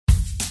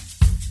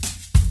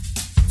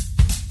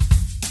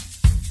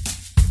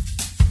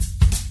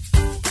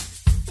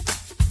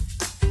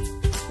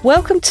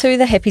Welcome to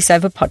the Happy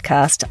Saver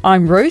podcast.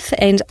 I'm Ruth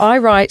and I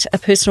write a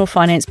personal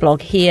finance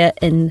blog here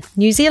in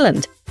New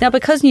Zealand. Now,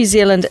 because New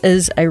Zealand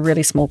is a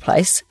really small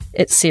place,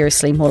 it's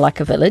seriously more like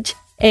a village,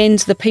 and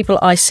the people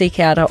I seek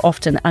out are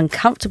often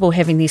uncomfortable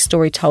having their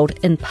story told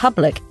in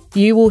public,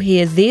 you will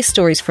hear their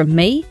stories from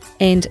me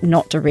and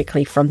not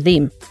directly from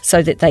them,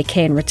 so that they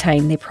can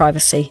retain their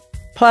privacy.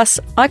 Plus,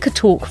 I could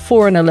talk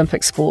for an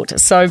Olympic sport,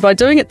 so by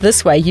doing it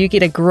this way, you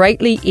get a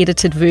greatly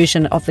edited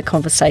version of the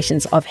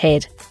conversations I've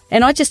had.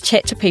 And I just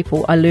chat to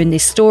people, I learn their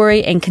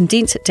story and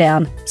condense it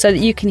down so that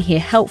you can hear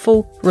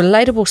helpful,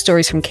 relatable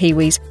stories from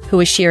Kiwis who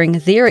are sharing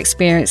their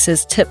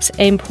experiences, tips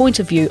and point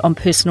of view on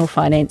personal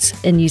finance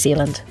in New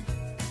Zealand.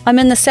 I'm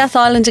in the South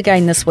Island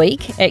again this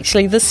week.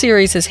 Actually, this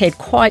series has had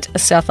quite a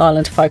South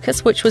Island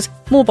focus, which was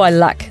more by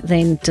luck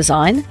than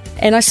design.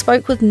 And I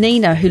spoke with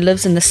Nina, who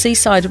lives in the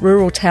seaside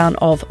rural town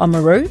of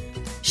Oamaru.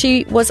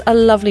 She was a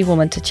lovely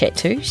woman to chat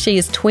to. She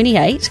is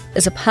 28,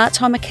 is a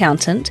part-time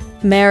accountant,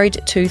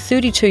 married to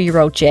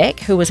 32-year-old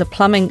Jack, who was a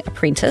plumbing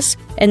apprentice,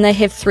 and they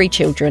have 3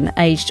 children,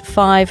 aged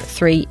 5,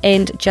 3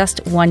 and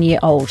just 1 year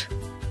old.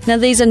 Now,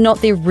 these are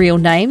not their real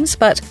names,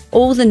 but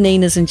all the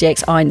Ninas and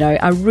Jacks I know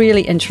are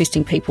really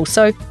interesting people,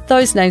 so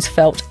those names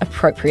felt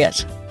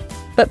appropriate.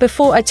 But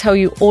before I tell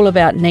you all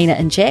about Nina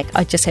and Jack,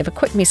 I just have a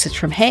quick message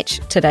from Hatch,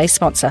 today's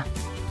sponsor.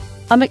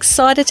 I'm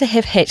excited to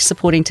have Hatch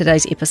supporting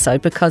today's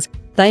episode because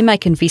they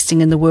make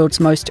investing in the world's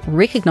most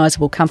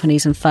recognisable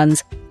companies and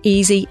funds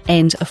easy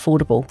and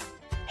affordable.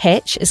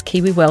 Hatch is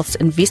Kiwi Wealth's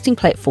investing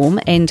platform,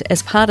 and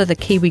as part of the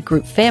Kiwi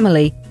Group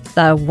family,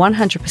 they are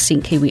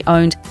 100% Kiwi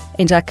owned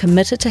and are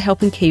committed to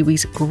helping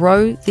Kiwis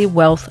grow their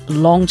wealth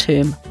long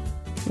term.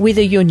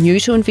 Whether you're new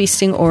to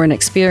investing or an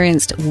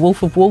experienced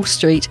Wolf of Wall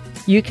Street,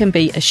 you can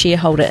be a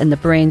shareholder in the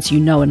brands you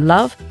know and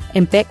love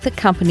and back the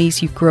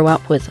companies you grew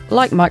up with,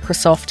 like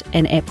Microsoft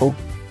and Apple.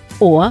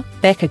 Or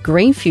back a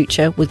green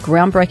future with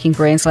groundbreaking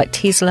brands like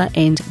Tesla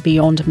and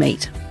Beyond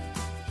Meat.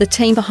 The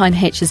team behind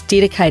Hatch is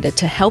dedicated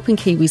to helping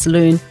Kiwis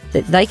learn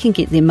that they can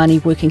get their money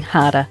working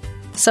harder.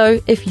 So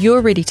if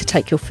you're ready to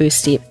take your first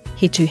step,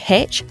 head to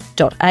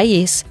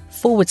hatch.as/The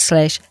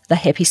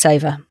Happy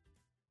Saver.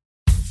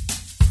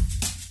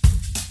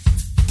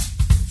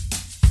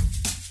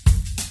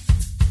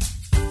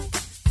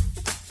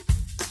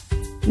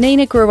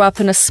 Nina grew up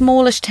in a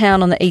smallish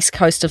town on the east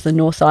coast of the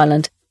North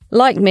Island.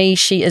 Like me,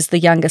 she is the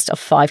youngest of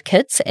 5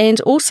 kids,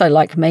 and also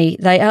like me,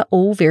 they are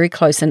all very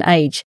close in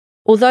age.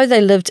 Although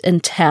they lived in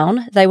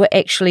town, they were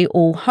actually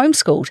all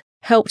homeschooled,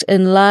 helped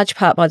in large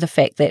part by the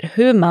fact that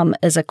her mum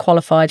is a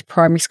qualified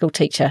primary school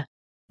teacher.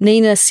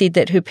 Nina said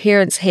that her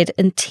parents had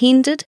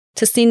intended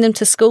to send them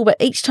to school, but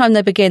each time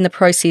they began the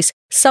process,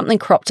 something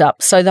cropped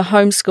up, so the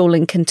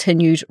homeschooling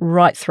continued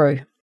right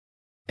through.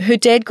 Her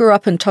dad grew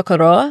up in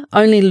Tokoroa,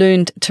 only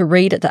learned to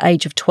read at the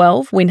age of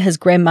 12 when his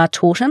grandma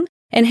taught him,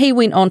 and he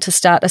went on to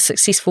start a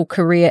successful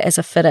career as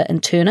a fitter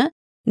and turner.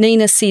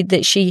 Nina said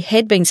that she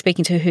had been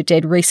speaking to her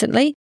dad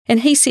recently,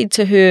 and he said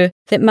to her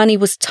that money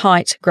was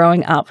tight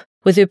growing up,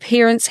 with her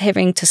parents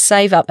having to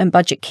save up and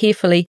budget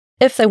carefully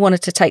if they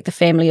wanted to take the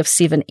family of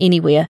 7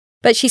 anywhere.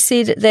 But she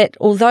said that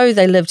although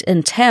they lived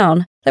in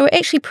town, they were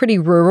actually pretty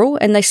rural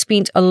and they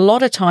spent a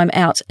lot of time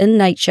out in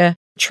nature,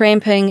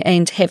 tramping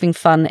and having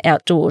fun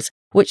outdoors,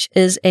 which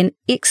is an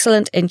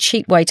excellent and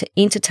cheap way to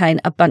entertain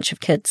a bunch of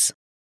kids.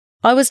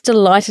 I was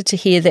delighted to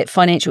hear that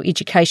financial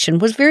education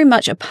was very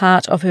much a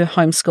part of her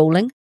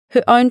homeschooling.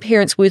 Her own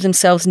parents were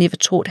themselves never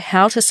taught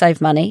how to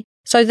save money,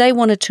 so they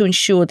wanted to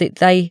ensure that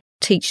they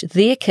teach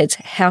their kids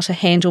how to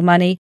handle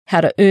money, how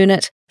to earn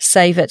it,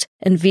 save it,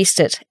 invest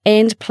it,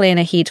 and plan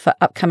ahead for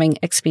upcoming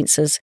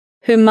expenses.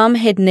 Her mum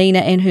had Nina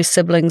and her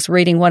siblings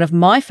reading one of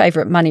my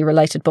favourite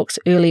money-related books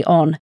early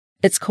on.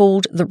 It's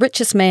called The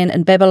Richest Man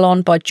in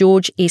Babylon by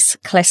George S.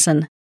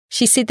 Clason.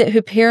 She said that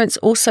her parents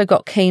also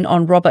got keen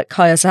on Robert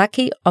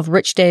Kiyosaki of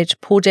Rich Dad,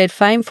 Poor Dad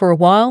fame for a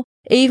while,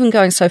 even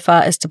going so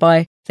far as to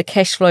buy the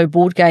cash flow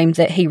board game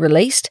that he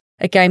released,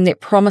 a game that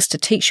promised to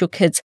teach your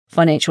kids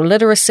financial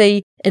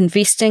literacy,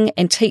 investing,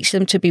 and teach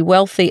them to be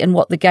wealthy in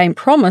what the game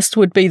promised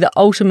would be the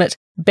ultimate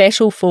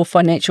battle for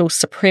financial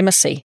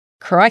supremacy.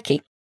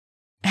 Crikey.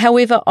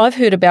 However, I've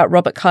heard about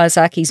Robert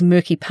Kiyosaki's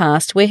murky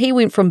past, where he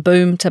went from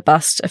boom to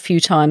bust a few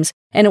times,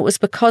 and it was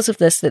because of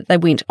this that they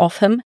went off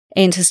him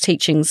and his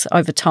teachings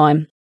over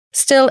time.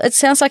 Still, it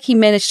sounds like he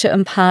managed to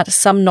impart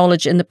some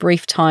knowledge in the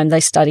brief time they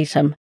studied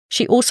him.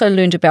 She also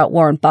learned about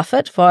Warren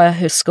Buffett via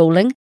her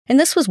schooling, and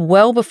this was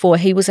well before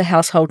he was a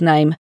household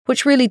name,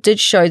 which really did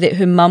show that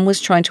her mum was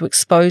trying to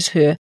expose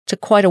her to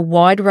quite a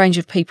wide range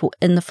of people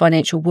in the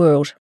financial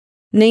world.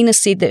 Nina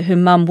said that her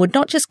mum would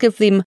not just give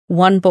them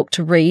one book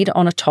to read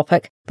on a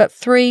topic, but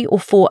 3 or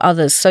 4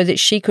 others so that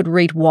she could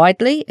read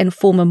widely and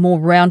form a more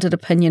rounded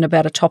opinion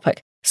about a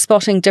topic,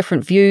 spotting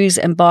different views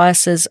and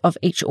biases of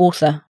each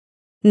author.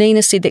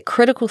 Nina said that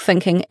critical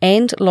thinking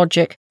and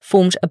logic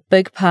formed a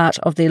big part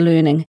of their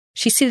learning.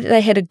 She said that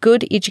they had a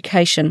good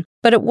education,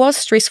 but it was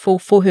stressful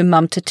for her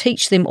mum to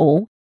teach them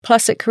all,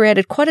 plus it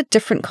created quite a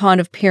different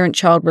kind of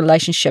parent-child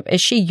relationship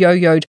as she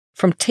yo-yoed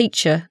from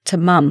teacher to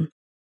mum.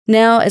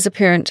 Now, as a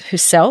parent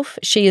herself,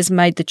 she has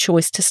made the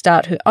choice to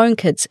start her own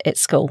kids at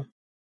school.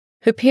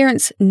 Her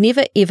parents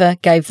never ever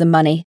gave them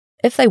money.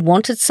 If they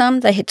wanted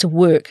some, they had to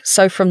work,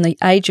 so from the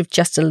age of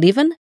just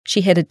 11,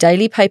 she had a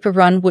daily paper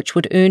run which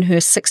would earn her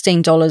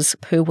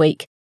 $16 per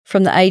week.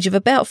 From the age of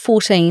about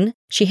 14,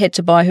 she had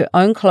to buy her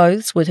own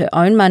clothes with her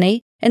own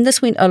money, and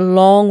this went a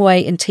long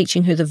way in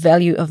teaching her the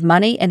value of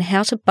money and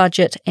how to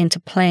budget and to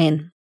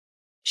plan.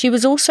 She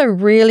was also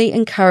really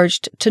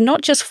encouraged to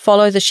not just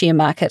follow the share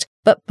market,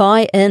 but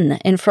buy in,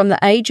 and from the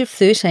age of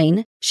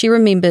 13, she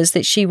remembers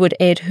that she would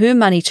add her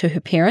money to her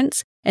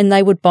parents, and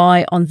they would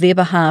buy on their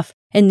behalf,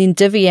 and then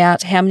divvy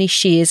out how many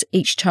shares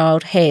each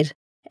child had.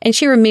 And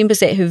she remembers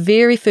that her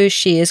very first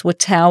shares were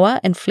Tower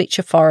and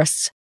Fletcher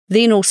Forests,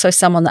 then also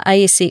some on the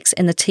ASX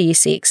and the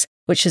TSX,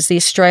 which is the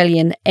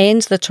Australian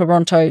and the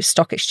Toronto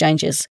stock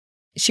exchanges.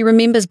 She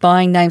remembers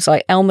buying names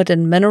like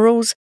Almaden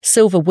Minerals,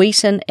 Silver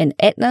Wheaton and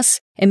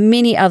Atlas, and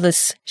many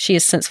others she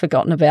has since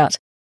forgotten about.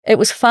 It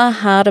was far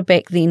harder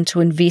back then to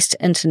invest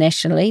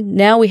internationally.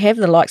 Now we have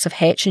the likes of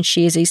Hatch and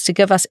Sharesies to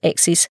give us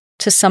access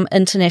to some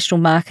international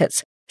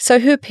markets. So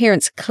her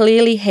parents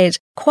clearly had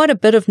quite a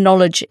bit of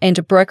knowledge and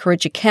a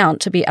brokerage account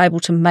to be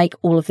able to make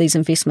all of these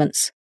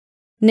investments.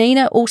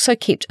 Nina also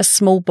kept a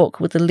small book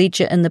with a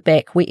ledger in the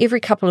back where every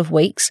couple of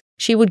weeks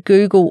she would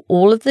Google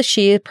all of the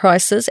share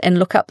prices and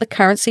look up the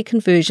currency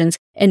conversions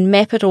and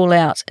map it all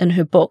out in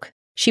her book.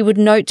 She would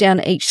note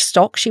down each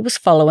stock she was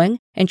following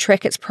and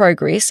track its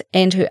progress,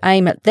 and her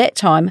aim at that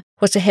time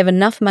was to have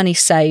enough money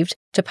saved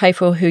to pay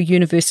for her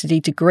university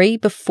degree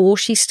before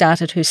she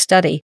started her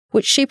study,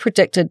 which she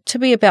predicted to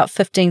be about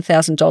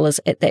 $15,000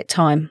 at that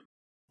time.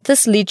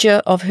 This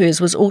ledger of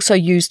hers was also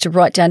used to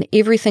write down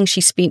everything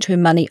she spent her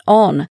money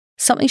on,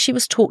 something she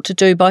was taught to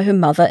do by her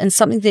mother and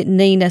something that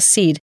Nina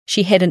said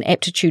she had an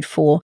aptitude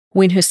for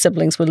when her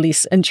siblings were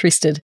less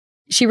interested.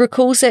 She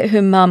recalls that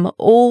her mum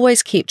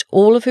always kept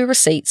all of her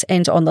receipts,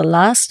 and on the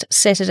last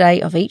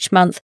Saturday of each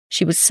month,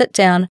 she would sit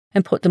down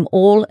and put them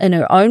all in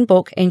her own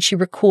book, and she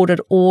recorded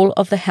all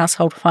of the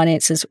household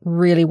finances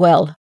really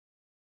well.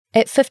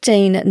 At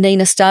 15,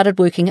 Nina started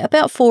working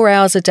about 4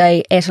 hours a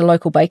day at a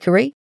local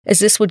bakery, as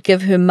this would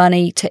give her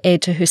money to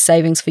add to her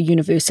savings for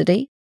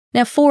university.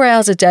 Now, 4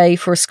 hours a day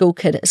for a school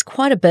kid is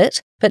quite a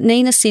bit, but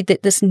Nina said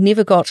that this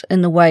never got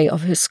in the way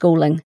of her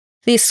schooling.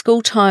 Their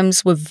school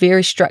times were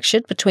very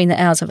structured between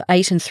the hours of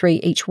 8 and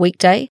 3 each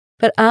weekday,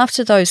 but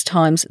after those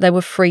times they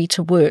were free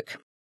to work.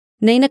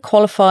 Nina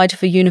qualified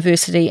for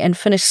university and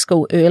finished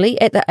school early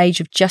at the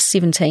age of just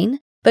 17,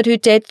 but her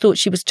dad thought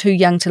she was too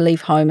young to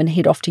leave home and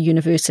head off to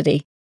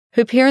university.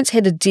 Her parents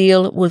had a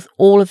deal with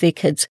all of their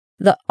kids.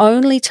 The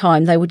only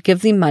time they would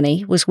give them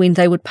money was when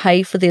they would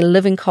pay for their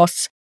living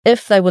costs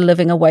if they were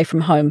living away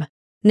from home.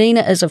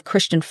 Nina is of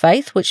Christian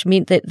faith, which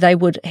meant that they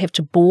would have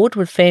to board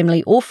with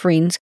family or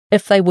friends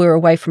if they were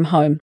away from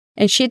home,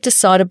 and she had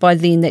decided by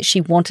then that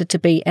she wanted to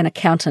be an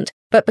accountant,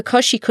 but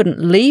because she couldn't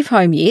leave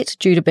home yet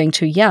due to being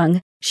too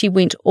young, she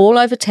went all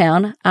over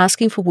town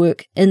asking for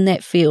work in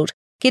that field,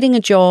 getting a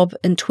job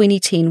in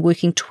 2010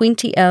 working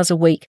 20 hours a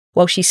week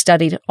while she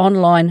studied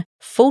online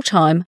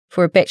full-time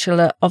for a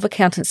Bachelor of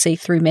Accountancy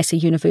through Massey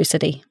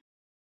University.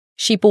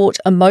 She bought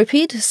a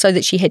moped so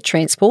that she had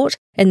transport,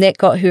 and that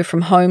got her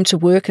from home to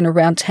work and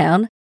around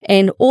town,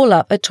 and all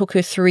up it took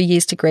her 3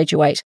 years to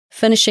graduate,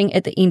 finishing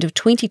at the end of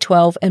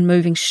 2012 and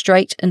moving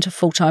straight into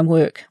full-time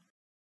work.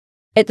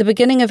 At the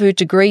beginning of her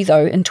degree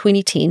though, in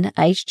 2010,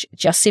 aged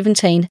just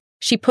 17,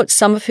 she put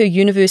some of her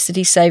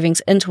university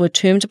savings into a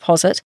term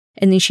deposit,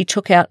 and then she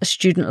took out a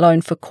student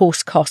loan for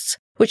course costs,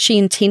 which she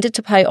intended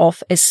to pay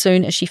off as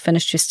soon as she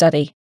finished her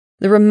study.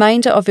 The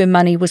remainder of her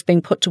money was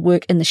being put to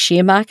work in the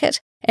share market,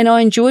 and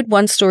I enjoyed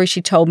one story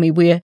she told me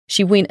where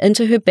she went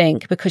into her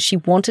bank because she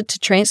wanted to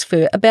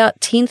transfer about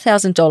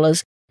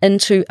 $10,000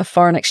 into a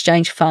foreign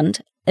exchange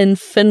fund in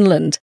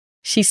Finland.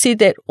 She said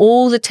that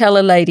all the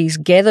teller ladies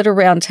gathered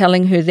around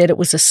telling her that it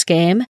was a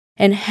scam,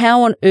 and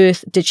how on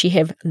earth did she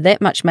have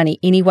that much money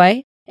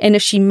anyway, and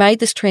if she made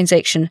this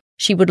transaction,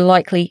 she would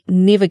likely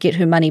never get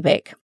her money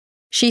back.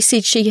 She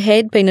said she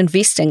had been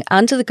investing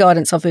under the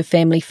guidance of her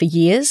family for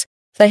years.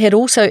 They had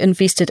also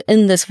invested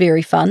in this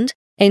very fund,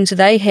 and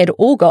they had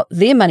all got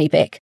their money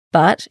back,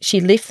 but she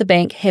left the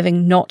bank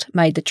having not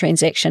made the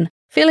transaction,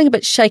 feeling a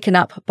bit shaken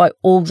up by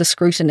all the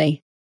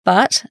scrutiny.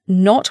 But,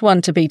 not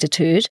one to be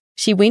deterred,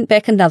 she went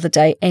back another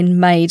day and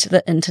made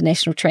the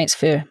international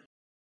transfer.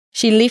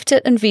 She left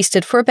it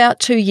invested for about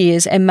 2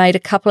 years and made a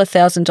couple of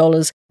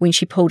 $1,000s when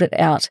she pulled it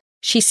out.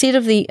 She said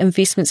of the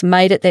investments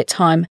made at that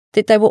time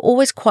that they were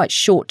always quite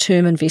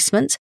short-term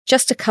investments,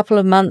 just a couple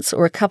of months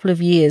or a couple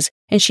of years,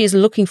 and she is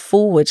looking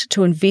forward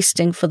to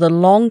investing for the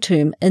long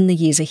term in the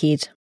years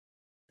ahead.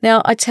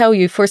 Now, I tell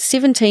you, for a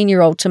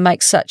 17-year-old to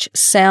make such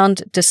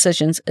sound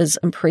decisions is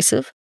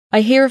impressive.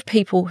 I hear of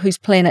people whose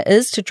plan it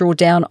is to draw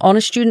down on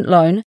a student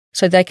loan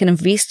so they can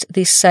invest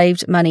their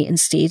saved money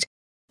instead,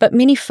 but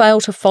many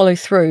fail to follow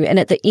through, and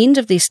at the end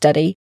of their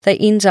study, they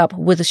end up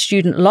with a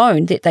student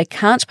loan that they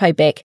can't pay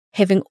back,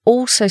 having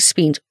also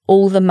spent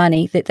all the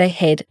money that they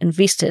had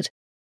invested.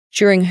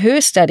 During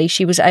her study,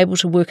 she was able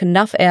to work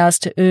enough hours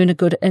to earn a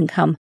good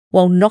income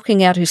while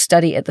knocking out her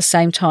study at the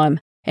same time.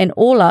 And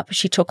all up,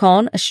 she took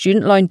on a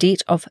student loan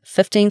debt of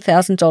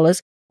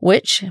 $15,000,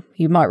 which,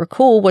 you might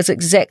recall, was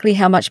exactly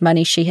how much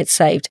money she had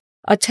saved.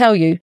 I tell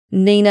you,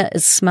 Nina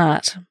is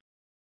smart.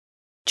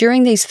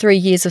 During these 3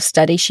 years of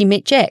study, she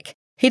met Jack.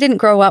 He didn't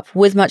grow up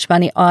with much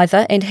money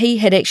either, and he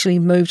had actually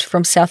moved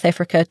from South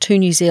Africa to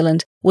New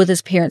Zealand with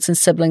his parents and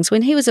siblings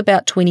when he was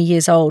about 20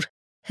 years old.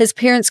 His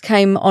parents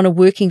came on a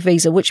working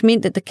visa, which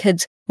meant that the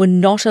kids were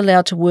not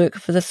allowed to work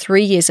for the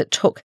 3 years it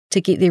took to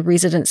get their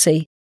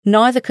residency.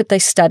 Neither could they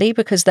study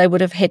because they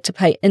would have had to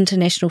pay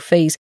international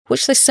fees,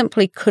 which they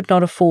simply could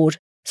not afford.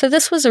 So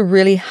this was a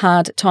really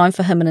hard time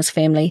for him and his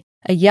family.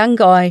 A young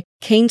guy,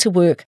 keen to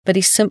work, but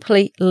he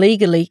simply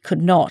legally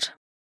could not.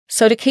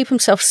 So to keep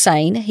himself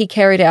sane, he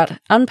carried out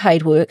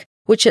unpaid work,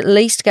 which at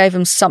least gave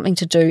him something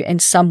to do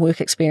and some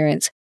work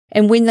experience.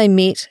 And when they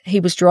met, he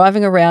was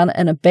driving around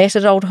in a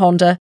battered old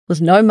Honda with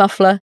no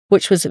muffler,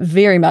 which was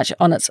very much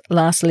on its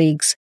last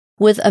legs.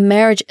 With a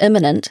marriage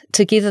imminent,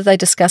 together they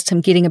discussed him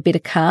getting a better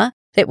car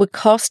that would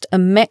cost a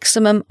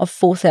maximum of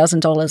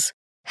 $4,000.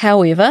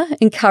 However,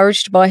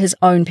 encouraged by his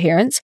own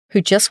parents,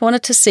 who just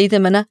wanted to see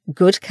them in a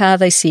good car,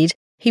 they said,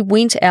 he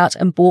went out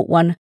and bought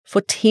one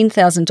for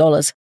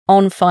 $10,000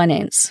 on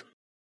finance.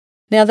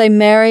 Now, they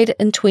married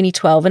in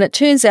 2012, and it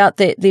turns out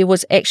that there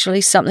was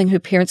actually something her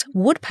parents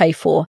would pay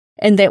for,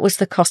 and that was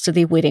the cost of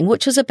their wedding,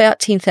 which was about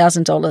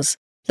 $10,000.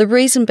 The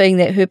reason being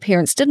that her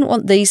parents didn't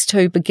want these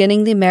two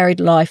beginning their married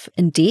life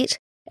in debt,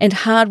 and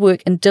hard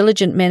work and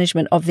diligent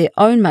management of their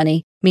own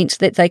money meant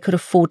that they could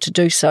afford to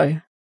do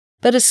so.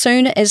 But as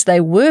soon as they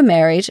were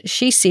married,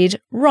 she said,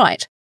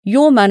 "Right,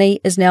 your money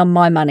is now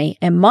my money,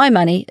 and my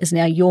money is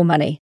now your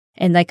money."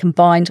 And they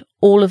combined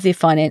all of their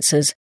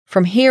finances.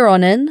 From here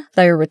on in,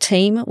 they were a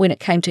team when it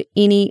came to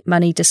any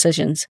money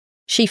decisions.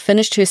 She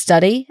finished her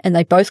study, and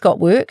they both got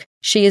work.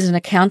 She is an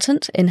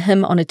accountant and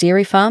him on a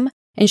dairy farm,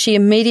 and she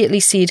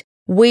immediately said,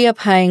 "We are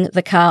paying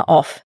the car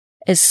off."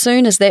 As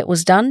soon as that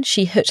was done,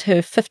 she hit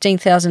her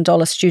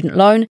 $15,000 student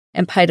loan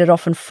and paid it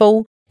off in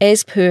full,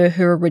 as per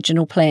her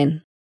original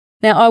plan.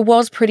 Now, I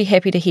was pretty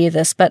happy to hear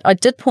this, but I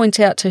did point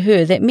out to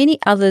her that many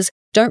others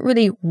don't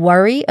really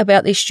worry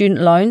about their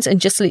student loans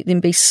and just let them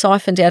be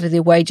siphoned out of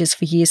their wages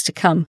for years to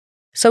come.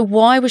 So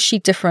why was she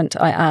different,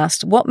 I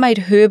asked? What made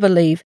her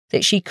believe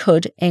that she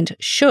could and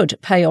should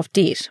pay off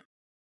debt?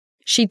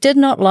 She did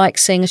not like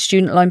seeing a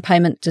student loan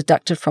payment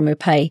deducted from her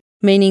pay,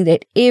 meaning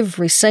that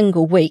every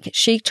single week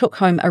she took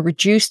home a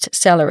reduced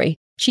salary.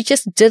 She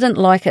just didn't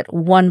like it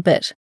one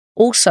bit.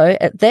 Also,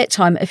 at that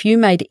time, if you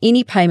made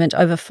any payment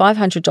over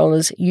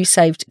 $500, you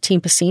saved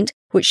 10%,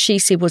 which she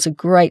said was a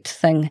great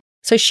thing.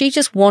 So she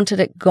just wanted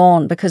it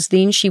gone because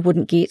then she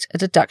wouldn't get a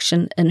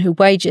deduction in her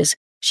wages.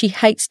 She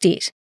hates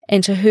debt,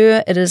 and to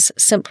her it is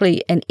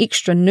simply an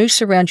extra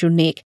noose around your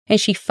neck, and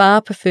she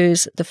far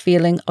prefers the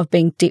feeling of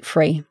being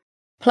debt-free.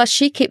 Plus,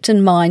 she kept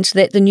in mind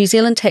that the New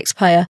Zealand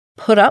taxpayer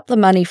put up the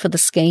money for the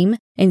scheme,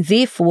 and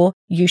therefore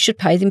you should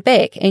pay them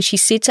back. And she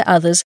said to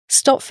others,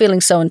 "Stop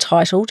feeling so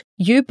entitled.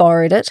 You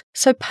borrowed it,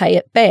 so pay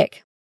it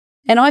back."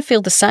 And I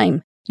feel the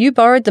same. You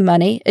borrowed the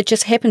money, it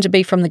just happened to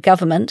be from the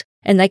government,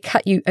 and they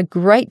cut you a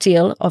great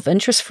deal of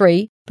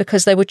interest-free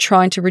because they were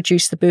trying to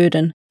reduce the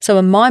burden. So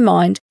in my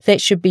mind,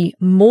 that should be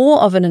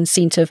more of an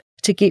incentive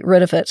to get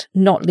rid of it,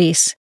 not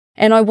less.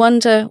 And I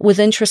wonder, with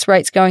interest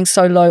rates going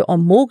so low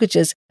on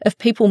mortgages, if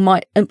people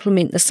might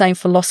implement the same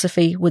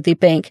philosophy with their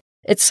bank.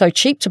 It's so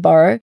cheap to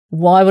borrow,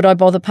 why would I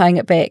bother paying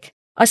it back?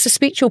 I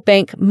suspect your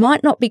bank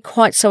might not be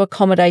quite so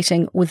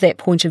accommodating with that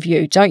point of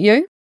view, don't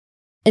you?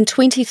 In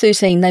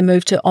 2013, they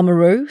moved to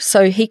Oamaru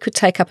so he could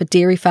take up a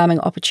dairy farming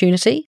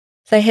opportunity.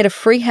 They had a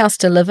free house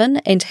to live in,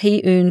 and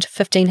he earned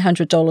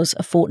 $1,500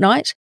 a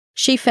fortnight.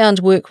 She found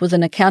work with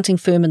an accounting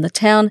firm in the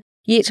town,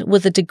 yet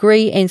with a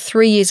degree and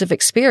 3 years of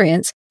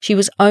experience, she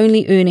was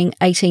only earning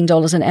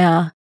 $18 an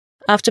hour.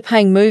 After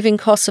paying moving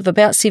costs of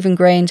about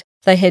 $7,000,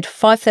 they had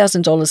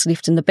 $5,000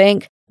 left in the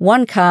bank,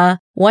 one car,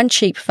 one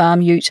cheap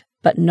farm ute,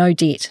 but no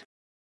debt.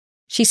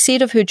 She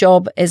said of her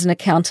job as an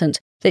accountant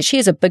that she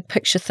is a big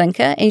picture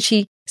thinker, and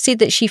she said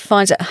that she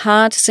finds it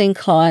hard seeing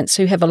clients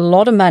who have a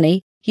lot of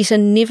money yet are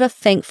never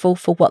thankful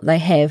for what they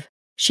have.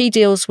 She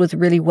deals with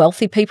really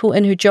wealthy people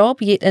in her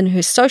job, yet in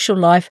her social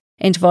life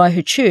and via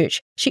her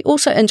church, she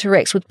also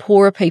interacts with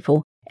poorer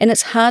people, and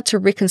it's hard to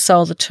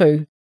reconcile the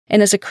two.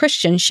 And as a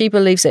Christian, she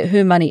believes that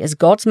her money is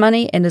God's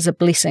money and is a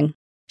blessing.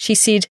 She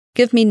said,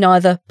 "Give me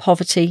neither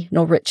poverty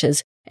nor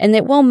riches," and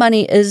that while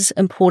money is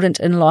important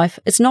in life,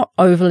 it's not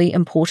overly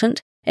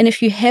important, and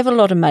if you have a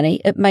lot of money,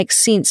 it makes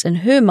sense in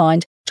her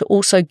mind to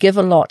also give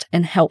a lot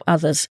and help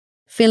others.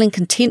 Feeling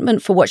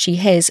contentment for what she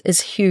has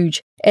is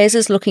huge, as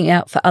is looking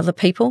out for other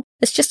people.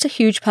 It's just a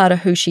huge part of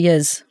who she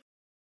is.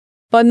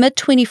 By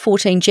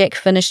mid-2014, Jack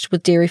finished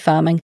with dairy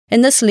farming,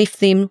 and this left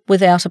them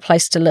without a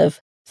place to live.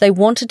 They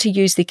wanted to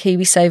use their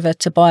KiwiSaver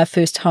to buy a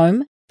first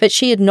home, but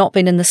she had not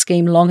been in the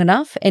scheme long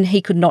enough, and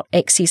he could not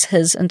access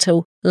his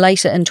until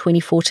later in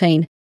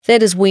 2014.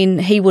 That is when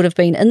he would have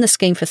been in the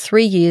scheme for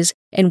 3 years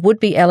and would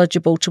be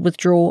eligible to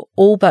withdraw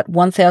all but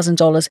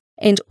 $1,000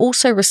 and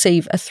also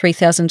receive a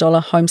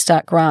 $3,000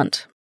 Homestart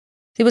grant.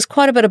 There was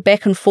quite a bit of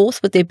back and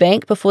forth with their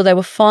bank before they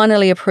were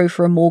finally approved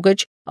for a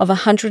mortgage of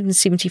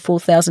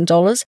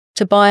 $174,000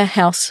 to buy a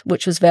house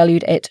which was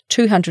valued at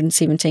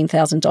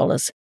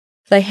 $217,000.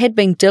 They had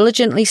been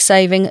diligently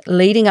saving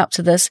leading up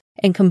to this,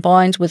 and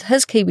combined with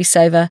his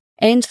KiwiSaver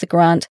and the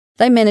grant,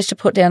 they managed to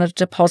put down a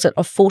deposit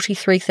of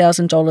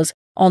 $43,000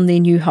 on their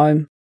new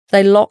home.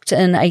 They locked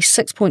in a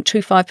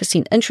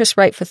 6.25% interest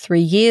rate for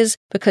 3 years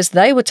because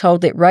they were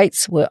told that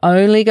rates were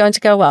only going to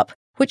go up,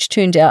 which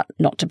turned out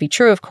not to be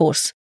true, of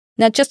course.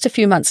 Now, just a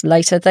few months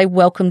later, they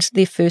welcomed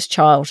their first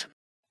child.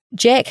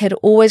 Jack had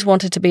always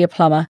wanted to be a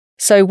plumber,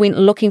 so went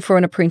looking for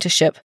an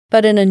apprenticeship,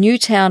 but in a new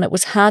town it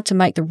was hard to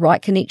make the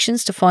right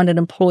connections to find an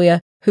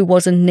employer who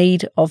was in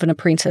need of an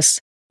apprentice.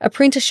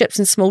 Apprenticeships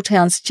in small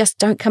towns just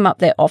don't come up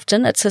that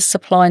often. It's a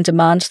supply and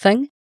demand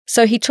thing.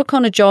 So he took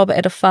on a job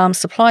at a farm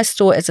supply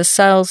store as a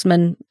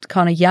salesman,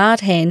 kind of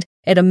yard hand,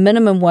 at a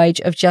minimum wage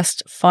of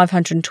just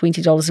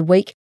 $520 a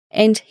week,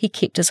 and he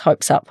kept his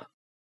hopes up.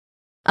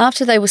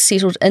 After they were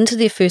settled into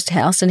their first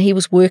house and he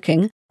was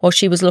working while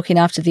she was looking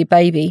after their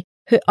baby,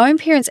 her own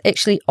parents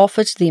actually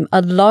offered them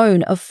a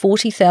loan of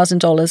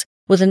 $40,000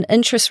 with an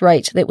interest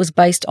rate that was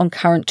based on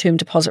current term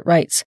deposit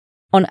rates.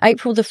 On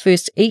April the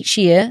 1st each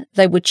year,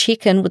 they would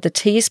check in with the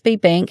TSB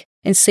bank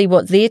and see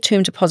what their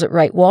term deposit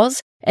rate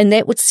was, and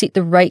that would set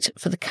the rate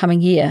for the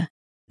coming year.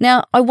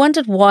 Now, I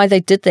wondered why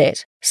they did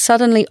that,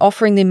 suddenly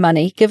offering them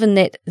money given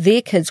that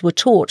their kids were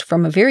taught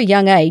from a very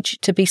young age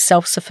to be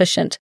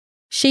self-sufficient.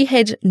 She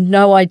had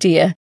no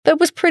idea, but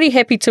was pretty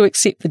happy to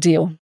accept the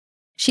deal.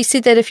 She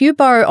said that if you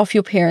borrow off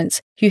your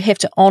parents, you have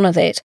to honour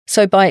that,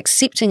 so by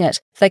accepting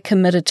it, they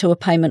committed to a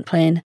payment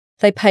plan.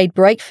 They paid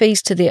break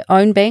fees to their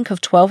own bank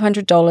of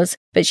 $1,200,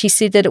 but she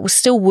said that it was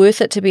still worth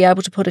it to be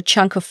able to put a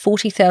chunk of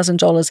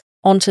 $40,000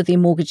 onto their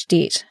mortgage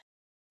debt.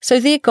 So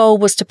their goal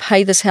was to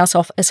pay this house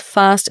off as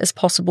fast as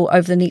possible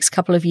over the next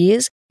couple of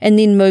years and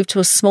then move to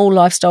a small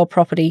lifestyle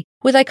property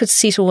where they could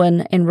settle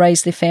in and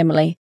raise their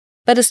family.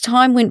 But as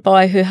time went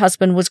by, her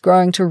husband was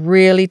growing to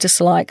really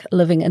dislike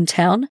living in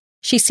town.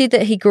 She said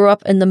that he grew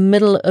up in the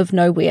middle of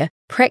nowhere,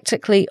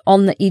 practically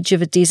on the edge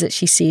of a desert,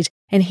 she said,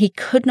 and he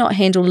could not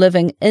handle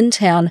living in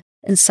town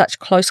in such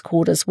close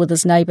quarters with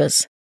his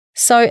neighbours.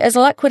 So, as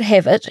luck would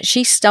have it,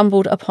 she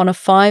stumbled upon a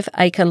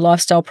 5-acre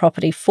lifestyle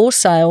property for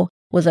sale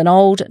with an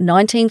old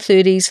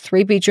 1930s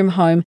 3-bedroom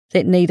home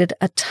that needed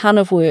a ton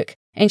of work,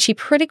 and she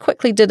pretty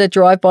quickly did a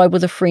drive-by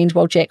with a friend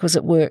while Jack was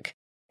at work.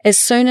 As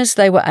soon as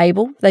they were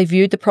able, they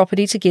viewed the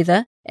property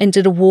together and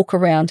did a walk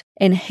around,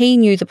 and he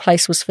knew the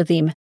place was for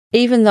them,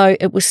 even though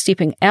it was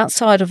stepping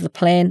outside of the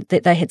plan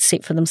that they had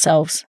set for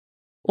themselves.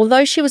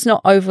 Although she was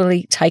not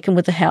overly taken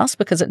with the house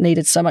because it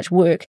needed so much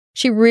work,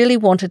 she really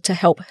wanted to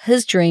help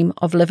his dream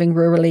of living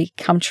rurally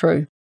come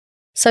true.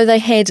 So they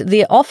had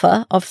their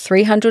offer of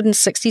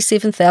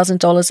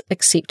 $367,000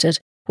 accepted,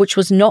 which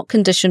was not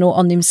conditional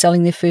on them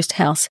selling their first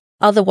house,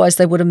 otherwise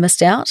they would have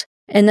missed out,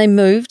 and they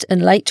moved in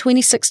late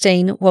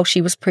 2016 while she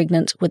was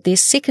pregnant with their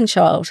second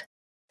child.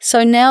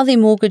 So now their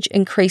mortgage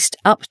increased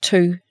up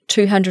to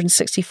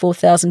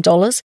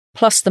 $264,000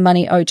 plus the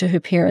money owed to her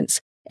parents.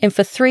 And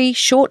for 3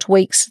 short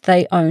weeks,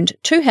 they owned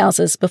 2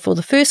 houses before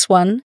the first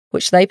one,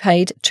 which they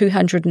paid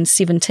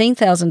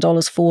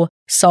 $217,000 for,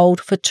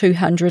 sold for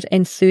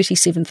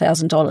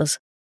 $237,000.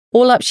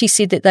 All up, she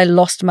said that they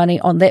lost money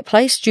on that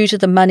place due to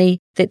the money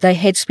that they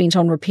had spent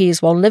on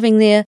repairs while living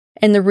there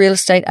and the real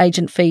estate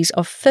agent fees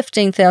of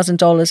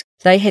 $15,000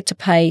 they had to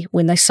pay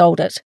when they sold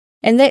it.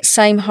 And that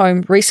same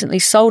home recently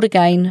sold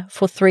again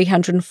for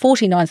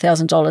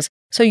 $349,000.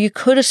 So you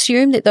could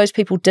assume that those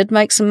people did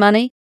make some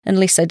money,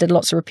 unless they did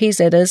lots of repairs,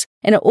 that is.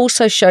 And it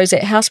also shows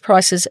that house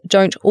prices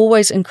don't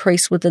always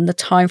increase within the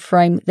time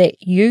frame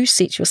that you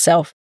set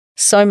yourself.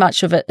 So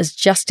much of it is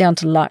just down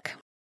to luck.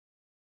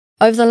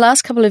 Over the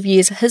last couple of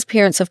years, his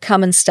parents have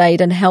come and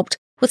stayed and helped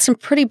with some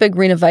pretty big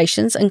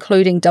renovations,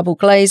 including double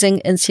glazing,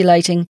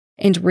 insulating,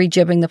 and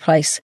rejibbing the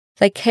place.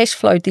 They cash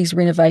flowed these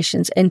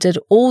renovations and did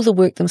all the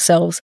work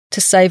themselves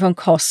to save on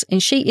costs,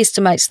 and she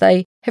estimates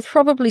they have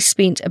probably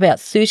spent about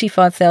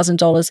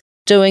 $35,000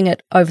 doing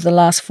it over the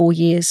last 4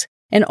 years.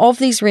 And of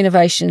these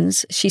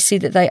renovations, she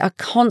said that they are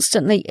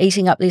constantly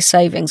eating up their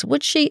savings,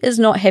 which she is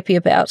not happy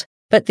about.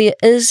 But there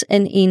is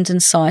an end in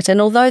sight,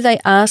 and although they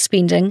are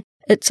spending,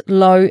 it's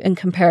low in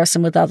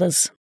comparison with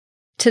others.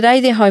 Today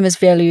their home is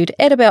valued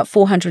at about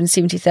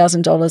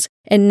 $470,000,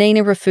 and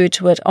Nina referred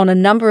to it on a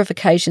number of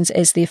occasions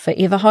as their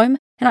forever home,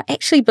 and I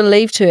actually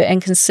believed her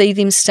and can see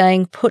them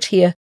staying put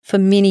here for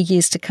many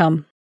years to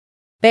come.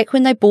 Back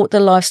when they bought the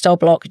lifestyle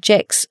block,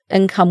 Jack's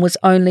income was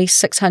only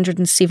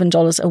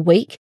 $607 a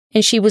week,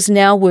 and she was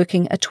now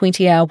working a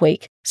 20-hour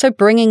week, so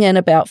bringing in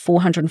about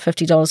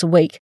 $450 a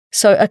week,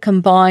 so a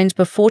combined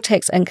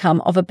before-tax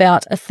income of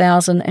about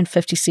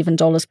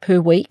 $1,057 per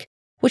week,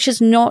 which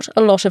is not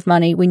a lot of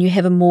money when you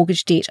have a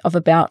mortgage debt of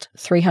about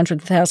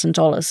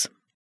 $300,000.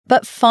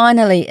 But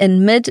finally,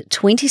 in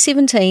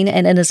mid-2017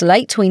 and in his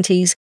late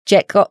 20s,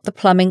 Jack got the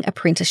plumbing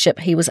apprenticeship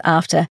he was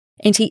after,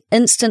 and he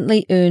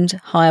instantly earned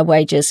higher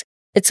wages.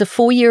 It's a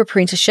 4-year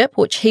apprenticeship,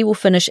 which he will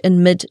finish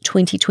in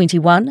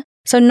mid-2021,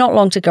 so not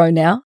long to go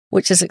now,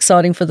 which is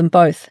exciting for them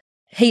both.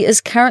 He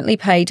is currently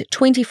paid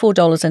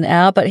 $24 an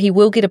hour, but he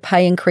will get a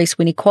pay increase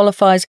when he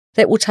qualifies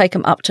that will take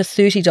him up to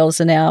 $30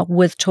 an hour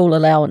with tool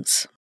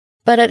allowance.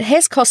 But it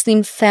has cost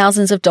them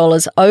thousands of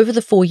dollars over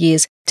the 4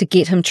 years to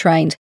get him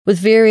trained, with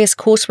various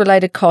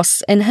course-related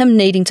costs and him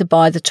needing to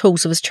buy the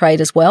tools of his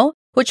trade as well,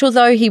 which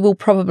although he will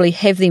probably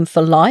have them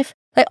for life,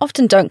 they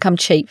often don't come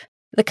cheap.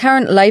 The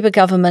current Labour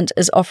government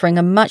is offering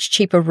a much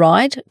cheaper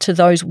ride to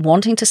those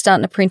wanting to start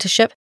an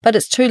apprenticeship, but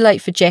it's too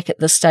late for Jack at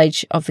this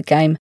stage of the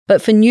game.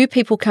 But for new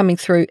people coming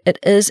through, it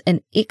is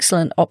an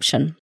excellent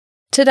option.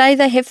 Today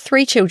they have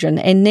 3 children,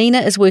 and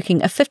Nina is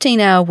working a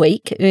 15-hour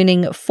week,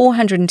 earning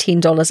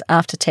 $410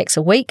 after tax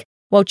a week,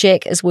 while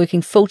Jack is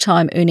working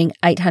full-time, earning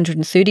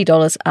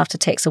 $830 after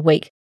tax a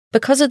week.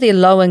 Because of their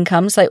low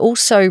incomes, they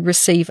also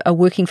receive a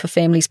Working for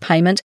Families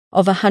payment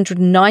of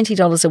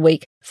 $190 a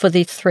week for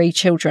their 3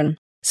 children.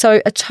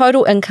 So a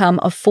total income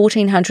of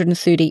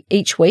 $1,430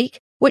 each week,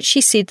 which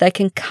she said they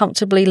can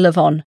comfortably live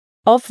on.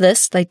 Of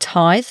this, they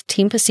tithe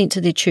 10%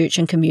 to their church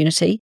and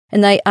community,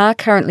 and they are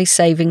currently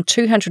saving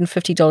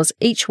 $250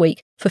 each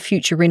week for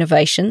future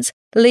renovations,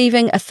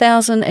 leaving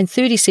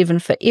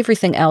 $1,037 for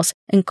everything else,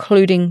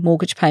 including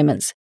mortgage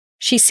payments.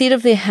 She said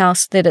of their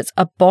house that it's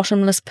a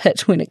bottomless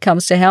pit when it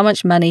comes to how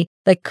much money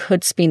they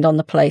could spend on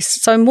the place.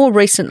 So more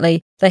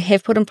recently, they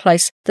have put in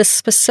place the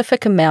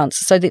specific amounts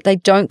so that they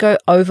don't go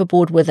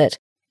overboard with it.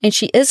 And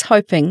she is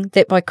hoping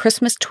that by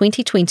Christmas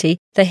 2020,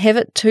 they have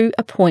it to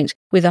a point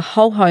where the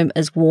whole home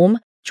is warm,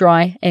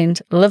 dry,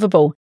 and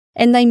livable.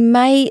 And they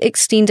may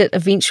extend it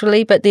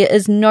eventually, but there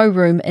is no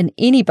room in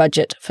any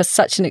budget for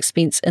such an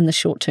expense in the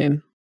short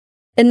term.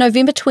 In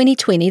November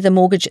 2020, the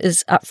mortgage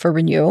is up for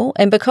renewal,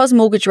 and because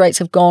mortgage rates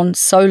have gone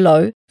so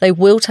low, they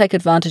will take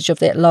advantage of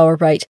that lower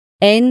rate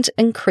and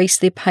increase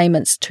their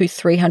payments to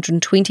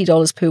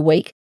 $320 per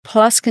week,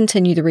 plus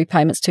continue the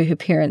repayments to her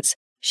parents.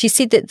 She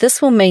said that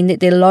this will mean that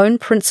their loan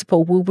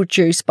principal will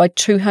reduce by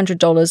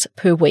 $200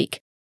 per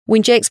week.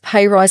 When Jack's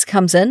pay rise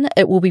comes in,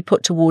 it will be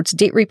put towards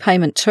debt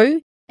repayment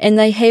too, and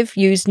they have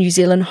used New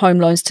Zealand home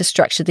loans to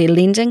structure their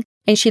lending,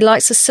 and she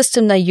likes a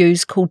system they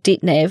use called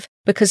DebtNav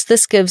because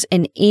this gives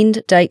an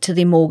end date to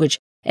their mortgage,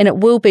 and it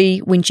will be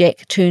when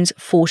Jack turns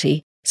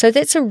 40. So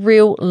that's a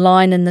real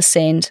line in the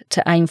sand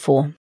to aim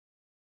for.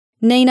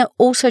 Nina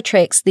also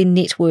tracks their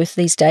net worth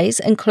these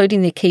days,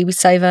 including their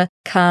KiwiSaver,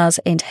 cars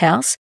and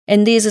house,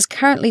 and theirs is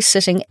currently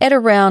sitting at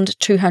around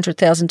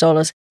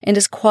 $200,000 and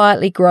is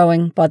quietly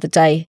growing by the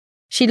day.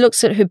 She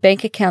looks at her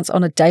bank accounts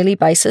on a daily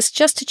basis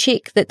just to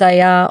check that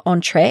they are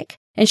on track,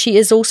 and she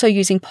is also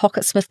using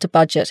PocketSmith to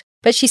budget,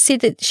 but she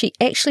said that she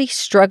actually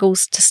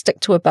struggles to stick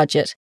to a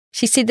budget.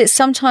 She said that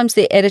sometimes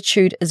their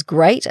attitude is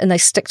great and they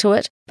stick to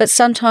it, but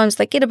sometimes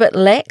they get a bit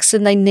lax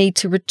and they need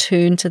to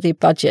return to their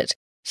budget.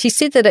 She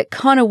said that it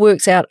kind of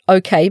works out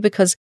okay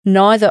because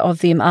neither of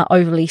them are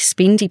overly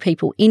spendy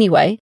people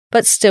anyway,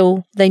 but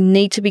still they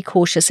need to be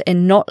cautious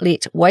and not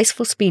let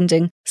wasteful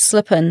spending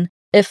slip in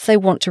if they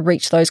want to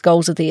reach those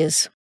goals of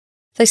theirs.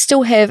 They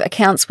still have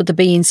accounts with the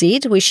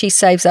BNZ where she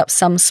saves up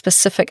some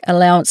specific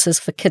allowances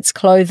for kids'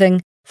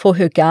 clothing, for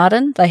her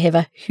garden, they have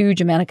a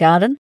huge amount of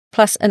garden,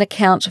 plus an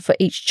account for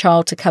each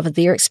child to cover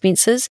their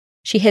expenses.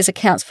 She has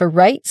accounts for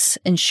rates,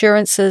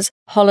 insurances,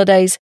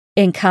 holidays,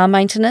 and car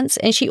maintenance,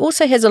 and she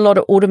also has a lot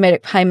of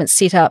automatic payments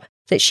set up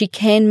that she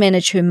can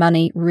manage her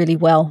money really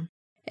well.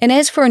 And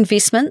as for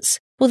investments,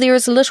 well, there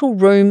is little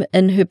room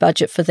in her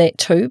budget for that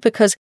too,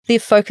 because their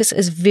focus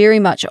is very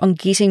much on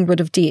getting rid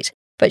of debt.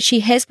 But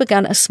she has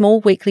begun a small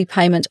weekly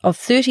payment of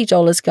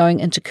 $30 going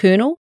into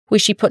Kernel, where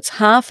she puts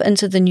half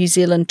into the New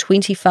Zealand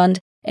 20 Fund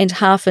and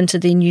half into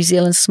the New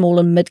Zealand Small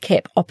and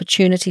Mid-Cap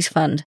Opportunities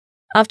Fund.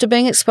 After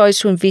being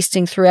exposed to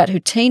investing throughout her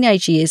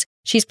teenage years,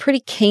 she's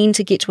pretty keen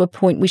to get to a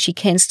point where she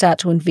can start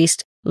to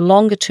invest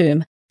longer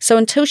term. So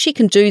until she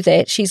can do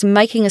that, she's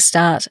making a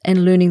start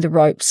and learning the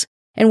ropes.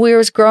 And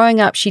whereas growing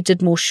up she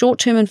did more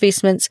short-term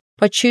investments,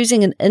 by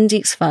choosing an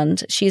index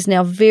fund, she is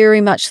now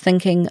very much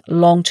thinking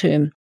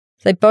long-term.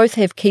 They both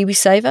have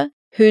KiwiSaver.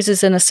 Hers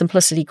is in a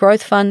Simplicity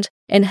Growth Fund,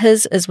 and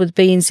his is with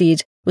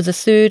BNZ, with a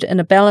third in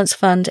a Balance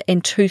Fund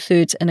and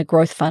 2/3 in a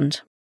Growth Fund.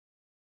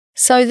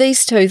 So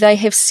these two, they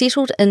have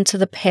settled into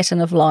the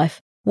pattern of life,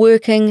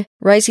 working,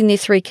 raising their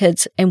 3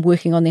 kids, and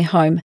working on their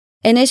home.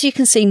 And as you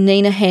can see,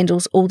 Nina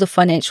handles all the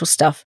financial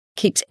stuff,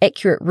 keeps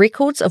accurate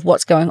records of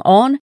what's going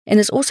on, and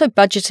is also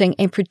budgeting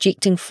and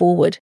projecting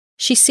forward.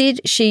 She said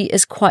she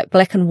is quite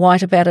black and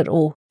white about it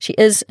all. She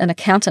is an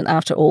accountant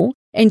after all,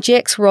 and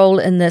Jack's role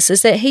in this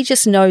is that he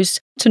just knows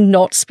to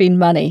not spend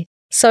money.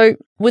 So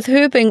with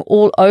her being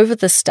all over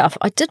this stuff,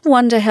 I did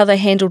wonder how they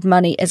handled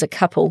money as a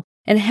couple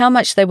and how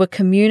much they were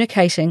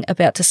communicating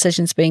about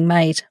decisions being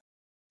made.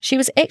 She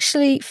was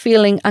actually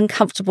feeling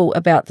uncomfortable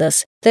about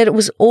this, that it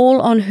was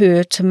all on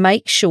her to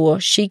make sure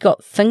she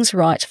got things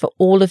right for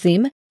all of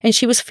them, and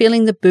she was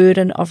feeling the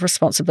burden of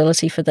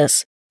responsibility for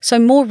this. So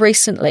more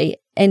recently,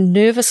 and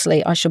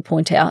nervously I should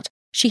point out,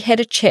 she had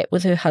a chat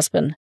with her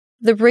husband.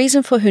 The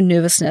reason for her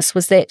nervousness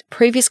was that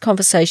previous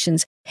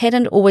conversations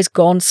hadn't always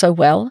gone so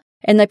well,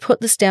 and they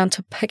put this down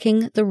to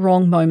picking the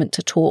wrong moment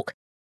to talk.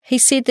 He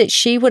said that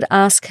she would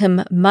ask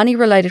him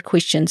money-related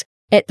questions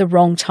at the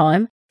wrong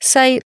time,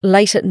 say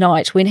late at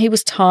night when he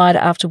was tired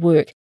after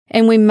work,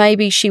 and when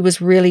maybe she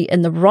was really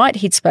in the right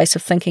headspace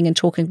of thinking and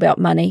talking about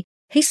money,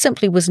 he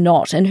simply was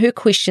not, and her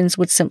questions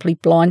would simply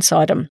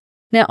blindside him.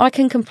 Now, I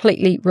can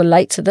completely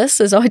relate to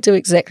this, as I do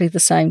exactly the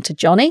same to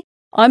Johnny.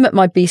 I'm at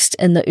my best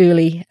in the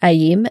early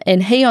AM,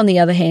 and he, on the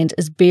other hand,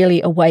 is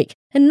barely awake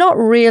and not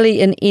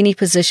really in any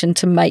position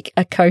to make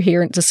a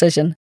coherent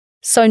decision.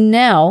 So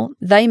now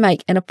they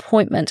make an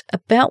appointment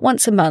about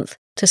once a month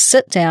to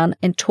sit down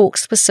and talk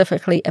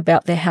specifically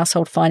about their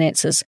household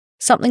finances,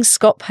 something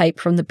Scott Pape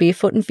from the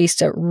Barefoot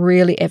Investor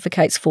really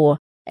advocates for.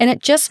 And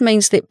it just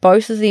means that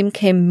both of them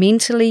can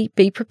mentally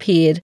be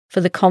prepared for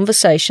the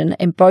conversation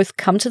and both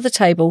come to the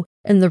table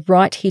in the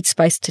right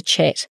headspace to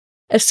chat.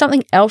 If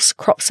something else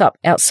crops up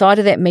outside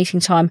of that meeting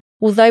time,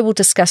 well, they will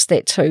discuss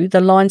that too.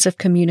 The lines of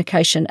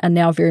communication are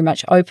now very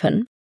much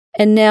open.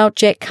 And now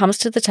Jack comes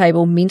to the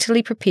table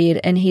mentally prepared,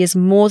 and he is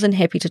more than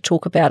happy to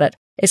talk about it,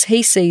 as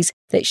he sees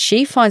that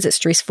she finds it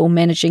stressful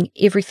managing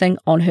everything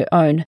on her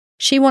own.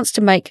 She wants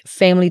to make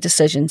family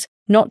decisions,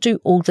 not do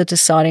all the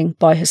deciding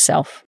by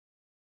herself.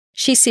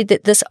 She said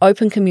that this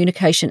open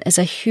communication is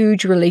a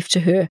huge relief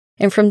to her,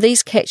 and from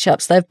these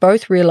catch-ups they've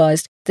both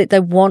realised that they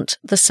want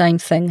the same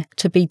thing,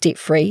 to be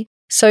debt-free,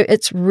 so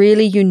it's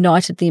really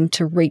united them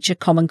to reach a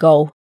common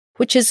goal,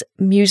 which is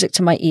music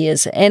to my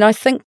ears. And I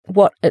think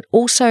what it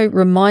also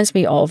reminds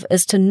me of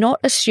is to not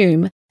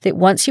assume that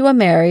once you are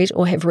married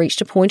or have reached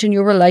a point in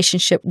your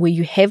relationship where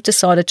you have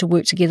decided to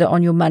work together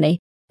on your money,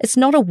 it's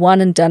not a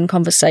one-and-done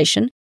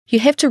conversation. You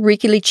have to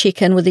regularly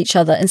check in with each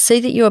other and see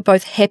that you are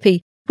both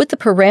happy with the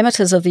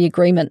parameters of the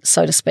agreement,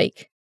 so to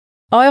speak.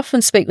 I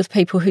often speak with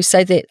people who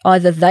say that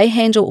either they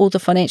handle all the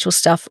financial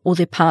stuff or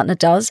their partner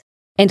does,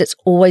 and it's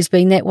always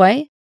been that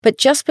way. But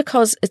just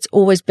because it's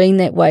always been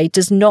that way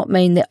does not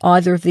mean that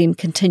either of them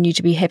continue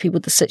to be happy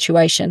with the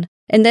situation.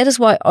 And that is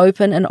why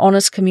open and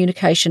honest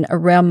communication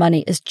around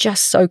money is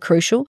just so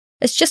crucial.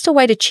 It's just a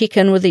way to check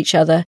in with each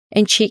other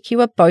and check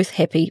you are both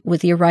happy with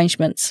the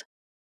arrangements.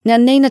 Now,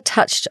 Nina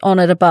touched on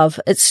it above.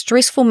 It's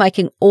stressful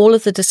making all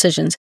of the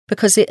decisions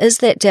because there is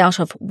that doubt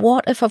of,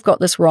 what if I've got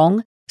this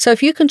wrong? So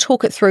if you can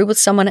talk it through with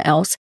someone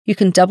else, you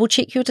can double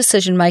check your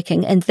decision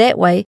making, and that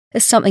way,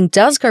 if something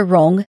does go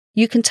wrong,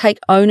 you can take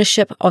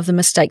ownership of the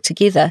mistake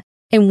together.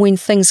 And when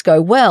things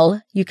go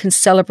well, you can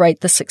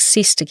celebrate the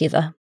success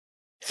together.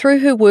 Through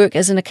her work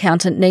as an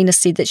accountant, Nina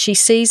said that she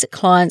sees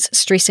clients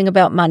stressing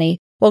about money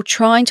while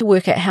trying to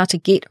work out how to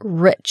get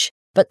rich.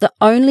 But the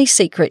only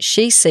secret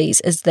she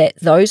sees is that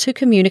those who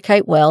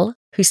communicate well,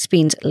 who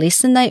spend less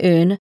than they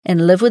earn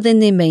and live within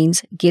their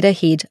means, get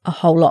ahead a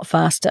whole lot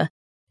faster.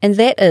 And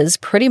that is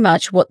pretty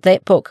much what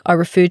that book I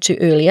referred to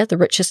earlier, The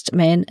Richest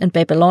Man in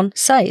Babylon,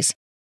 says.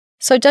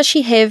 So does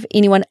she have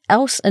anyone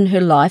else in her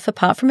life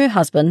apart from her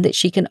husband that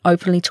she can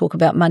openly talk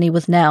about money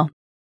with now?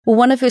 Well,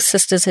 one of her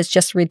sisters has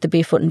just read The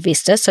Barefoot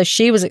Investor, so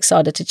she was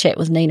excited to chat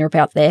with Nina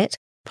about that.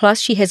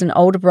 Plus, she has an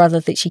older brother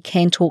that she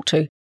can talk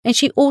to. And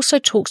she also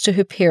talks to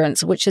her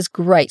parents, which is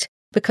great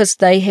because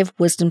they have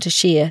wisdom to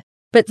share.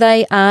 But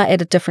they are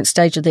at a different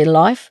stage of their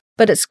life,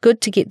 but it's good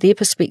to get their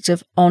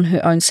perspective on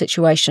her own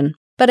situation.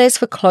 But as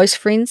for close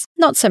friends,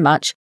 not so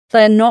much.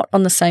 They are not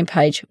on the same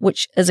page,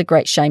 which is a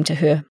great shame to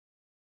her.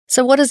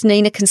 So what does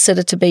Nina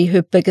consider to be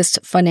her biggest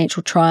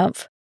financial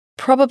triumph?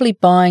 Probably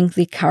buying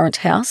their current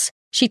house.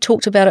 She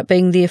talked about it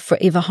being their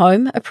forever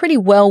home, a pretty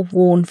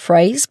well-worn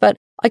phrase, but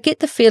I get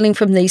the feeling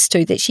from these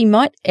two that she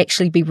might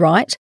actually be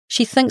right.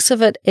 She thinks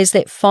of it as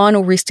that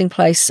final resting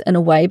place in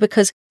a way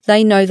because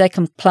they know they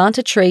can plant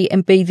a tree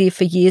and be there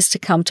for years to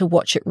come to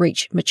watch it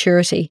reach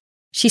maturity.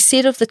 She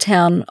said of the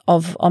town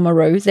of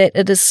Oamaru that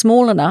it is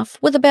small enough,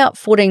 with about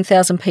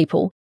 14,000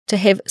 people, to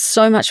have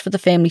so much for the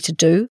family to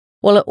do,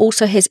 while it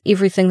also has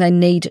everything they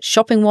need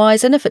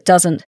shopping-wise, and if it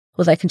doesn't,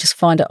 well, they can just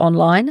find it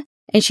online.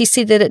 And she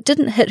said that it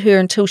didn't hit her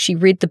until she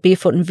read The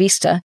Barefoot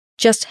Investor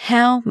just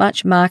how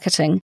much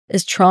marketing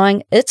is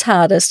trying its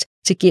hardest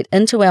to get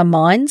into our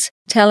minds,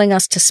 telling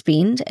us to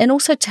spend, and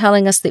also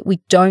telling us that we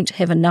don't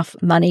have enough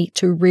money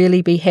to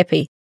really be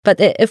happy, but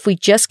that if we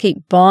just keep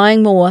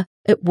buying more,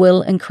 it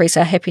will increase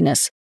our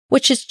happiness,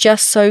 which is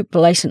just so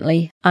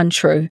blatantly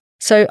untrue.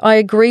 So I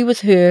agree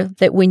with her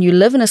that when you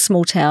live in a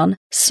small town,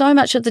 so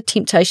much of the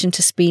temptation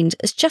to spend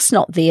is just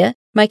not there,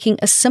 making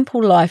a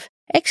simple life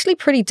actually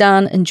pretty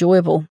darn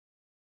enjoyable.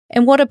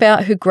 And what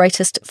about her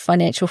greatest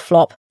financial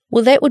flop?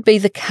 Well, that would be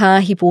the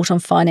car he bought on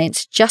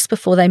finance just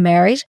before they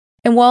married.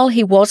 And while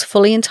he was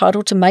fully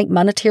entitled to make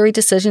monetary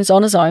decisions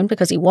on his own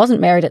because he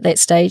wasn't married at that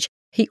stage,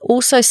 he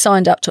also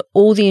signed up to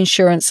all the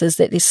insurances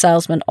that their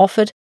salesman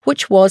offered,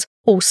 which was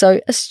also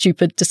a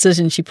stupid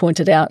decision, she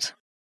pointed out.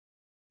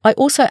 I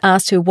also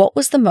asked her what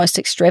was the most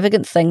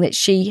extravagant thing that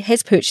she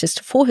has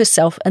purchased for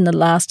herself in the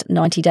last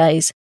 90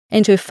 days,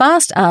 and her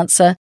fast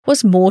answer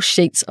was more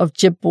sheets of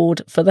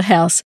jibboard for the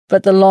house,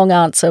 but the long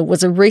answer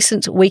was a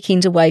recent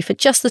weekend away for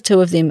just the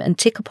two of them in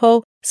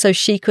Tekapo so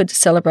she could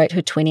celebrate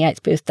her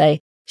 28th birthday.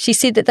 She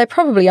said that they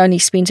probably only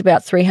spent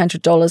about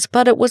 $300,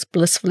 but it was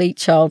blissfully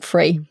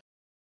child-free.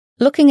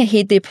 Looking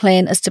ahead, their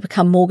plan is to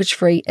become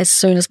mortgage-free as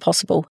soon as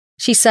possible.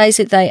 She says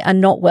that they are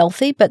not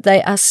wealthy, but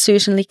they are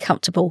certainly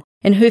comfortable,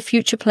 and her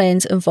future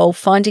plans involve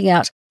finding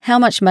out how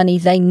much money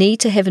they need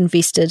to have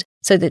invested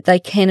so that they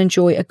can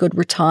enjoy a good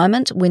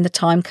retirement when the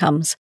time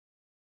comes.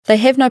 They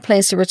have no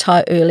plans to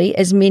retire early,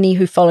 as many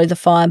who follow the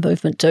FIRE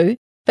movement do,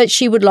 but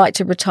she would like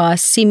to retire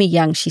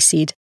semi-young, she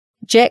said.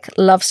 Jack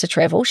loves to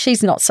travel.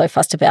 She's not so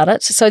fussed about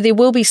it, so there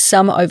will be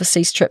some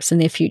overseas trips in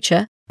their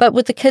future. But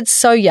with the kids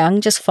so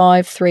young, just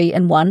 5, 3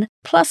 and 1,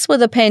 plus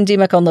with a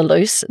pandemic on the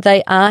loose,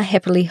 they are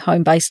happily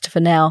home-based for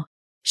now.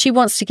 She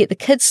wants to get the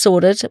kids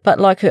sorted, but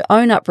like her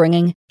own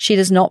upbringing, she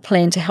does not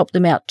plan to help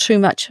them out too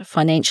much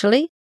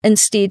financially.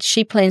 Instead,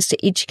 she plans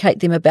to educate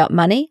them about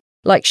money,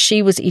 like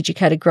she was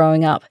educated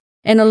growing up.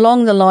 And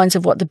along the lines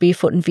of what the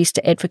Barefoot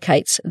Investor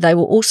advocates, they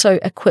will also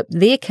equip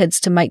their kids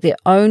to make their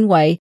own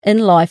way in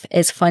life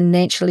as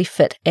financially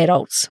fit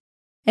adults.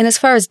 And as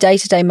far as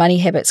day-to-day money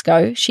habits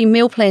go, she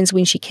meal plans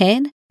when she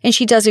can, and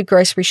she does her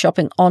grocery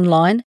shopping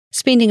online,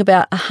 spending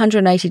about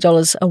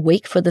 $180 a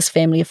week for this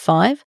family of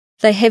 5.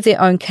 They have their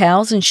own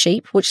cows and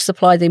sheep, which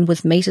supply them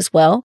with meat as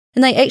well,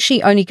 and they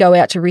actually only go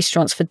out to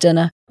restaurants for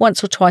dinner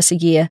once or twice a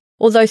year,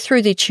 although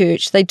through their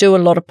church they do a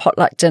lot of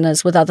potluck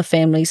dinners with other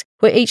families,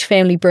 where each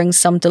family brings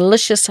some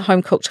delicious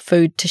home-cooked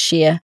food to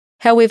share.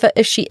 However,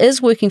 if she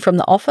is working from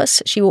the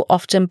office, she will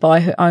often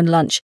buy her own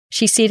lunch.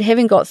 She said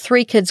having got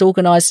 3 kids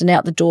organised and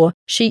out the door,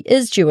 she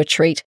is due a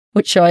treat,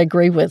 which I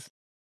agree with.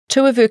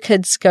 2 of her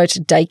kids go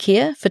to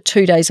daycare for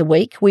 2 days a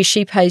week, where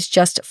she pays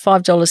just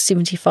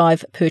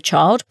 $5.75 per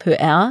child per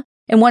hour,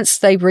 and once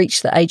they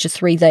reach the age of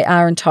 3, they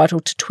are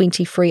entitled to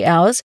 20 free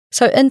hours,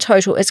 so in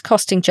total it's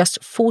costing just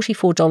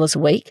 $44 a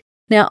week.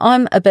 Now,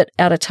 I'm a bit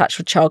out of touch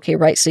with childcare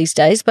rates these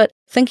days, but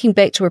thinking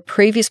back to a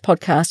previous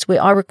podcast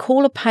where I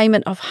recall a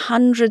payment of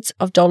hundreds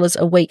of dollars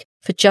a week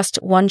for just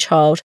one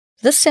child,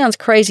 this sounds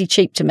crazy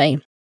cheap to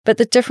me. But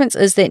the difference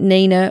is that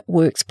Nina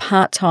works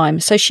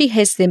part-time, so she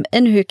has them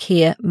in her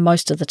care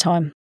most of the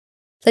time.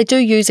 They do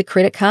use a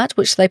credit card,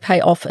 which they pay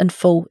off in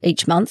full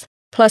each month.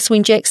 Plus,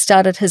 when Jack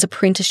started his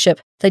apprenticeship,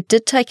 they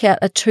did take out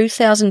a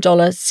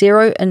 $2,000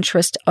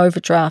 zero-interest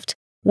overdraft.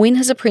 When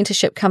his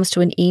apprenticeship comes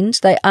to an end,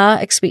 they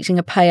are expecting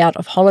a payout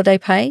of holiday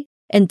pay,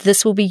 and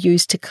this will be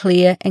used to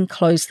clear and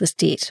close this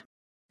debt.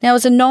 Now,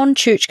 as a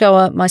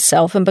non-churchgoer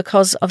myself, and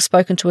because I've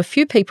spoken to a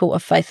few people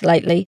of faith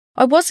lately,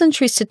 I was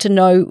interested to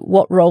know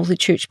what role the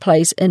church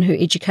plays in her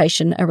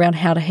education around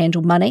how to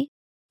handle money.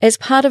 As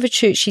part of a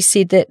church, she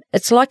said that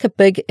it's like a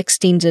big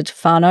extended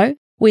whānau,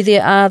 where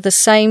there are the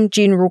same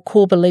general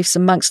core beliefs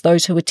amongst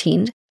those who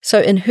attend. So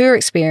in her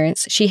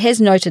experience, she has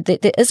noted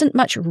that there isn't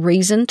much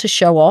reason to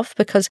show off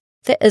because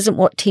that isn't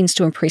what tends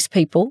to impress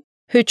people.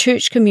 Her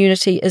church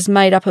community is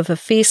made up of a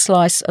fair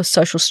slice of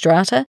social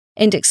strata,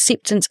 and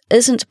acceptance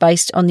isn't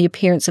based on the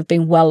appearance of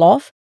being well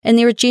off, and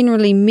there are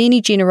generally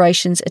many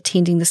generations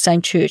attending the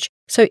same church,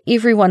 so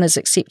everyone is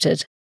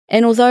accepted.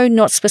 And although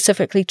not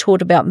specifically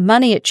taught about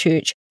money at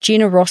church,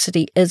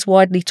 generosity is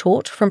widely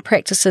taught, from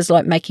practices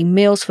like making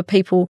meals for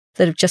people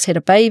that have just had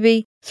a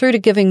baby, through to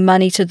giving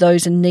money to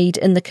those in need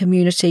in the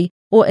community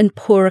or in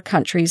poorer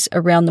countries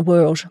around the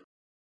world.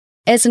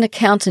 As an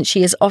accountant,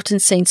 she has often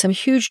seen some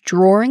huge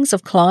drawings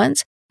of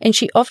clients, and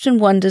she often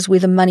wonders where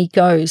the money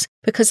goes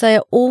because they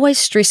are always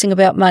stressing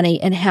about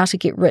money and how to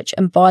get rich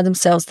and buy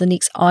themselves the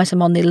next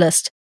item on their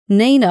list.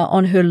 Nina,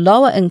 on her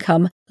lower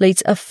income,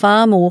 leads a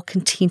far more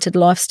contented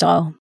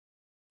lifestyle.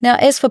 Now,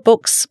 as for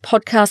books,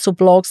 podcasts or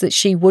blogs that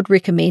she would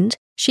recommend,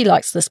 she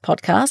likes this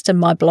podcast and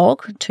my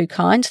blog. Too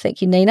kind,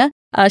 thank you, Nina.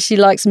 She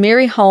likes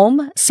Mary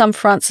Holm, some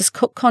Francis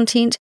Cook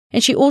content,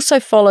 and she also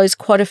follows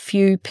quite a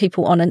few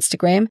people on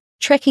Instagram,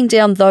 tracking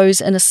down those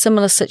in a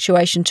similar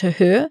situation to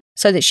her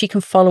so that she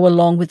can follow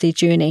along with their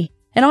journey.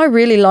 And I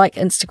really like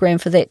Instagram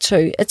for that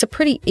too. It's a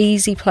pretty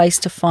easy place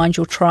to find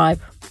your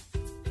tribe.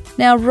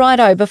 Now,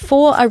 righto,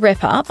 before I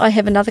wrap up, I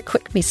have another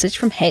quick message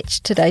from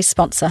Hatch, today's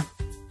sponsor.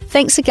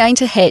 Thanks again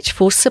to Hatch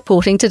for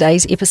supporting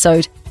today's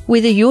episode.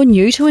 Whether you're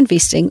new to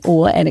investing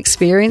or an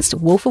experienced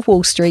Wolf of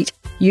Wall Street,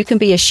 you can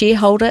be a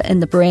shareholder in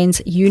the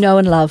brands you know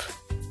and love.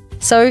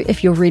 So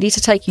if you're ready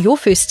to take your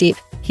first step,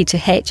 head to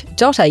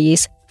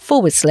hatch.as/The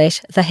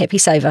Happy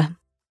Saver.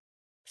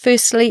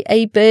 Firstly,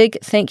 a big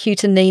thank you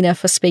to Nina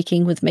for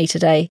speaking with me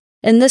today.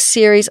 In this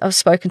series, I've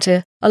spoken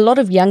to a lot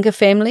of younger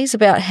families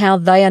about how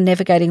they are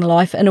navigating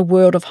life in a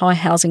world of high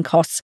housing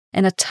costs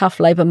and a tough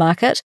labour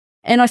market.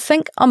 And I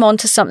think I'm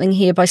onto something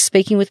here by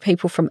speaking with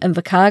people from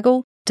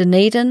Invercargill,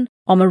 Dunedin,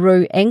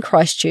 Oamaru and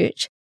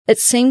Christchurch. It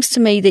seems to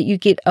me that you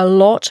get a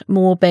lot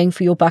more bang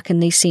for your buck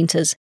in these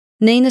centres.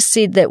 Nina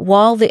said that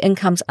while their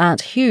incomes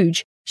aren't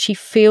huge, she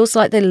feels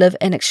like they live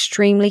an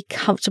extremely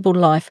comfortable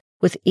life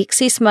with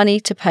excess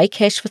money to pay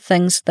cash for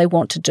things they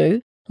want to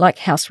do, like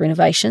house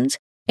renovations,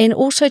 and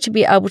also to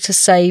be able to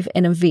save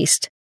and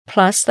invest.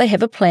 Plus, they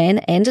have a plan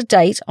and a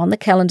date on the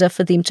calendar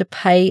for them to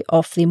pay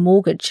off their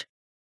mortgage.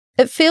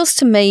 It feels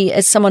to me,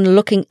 as someone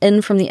looking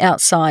in from the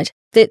outside,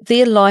 that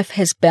their life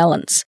has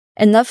balance,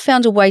 and they've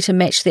found a way to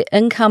match their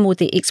income with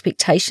their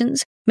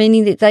expectations,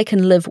 meaning that they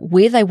can live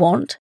where they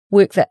want,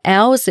 work the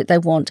hours that they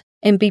want,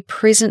 and be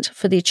present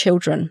for their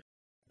children.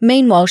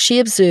 Meanwhile, she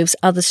observes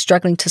others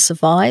struggling to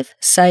survive,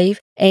 save,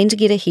 and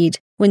get ahead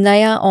when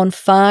they are on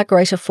far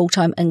greater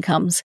full-time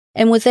incomes.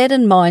 And with that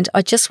in mind,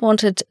 I just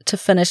wanted to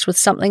finish with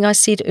something I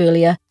said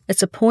earlier.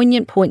 It's a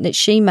poignant point that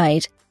she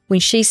made when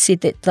she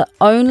said that the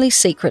only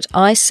secret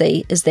I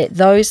see is that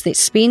those that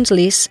spend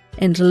less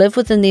and live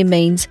within their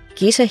means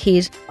get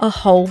ahead a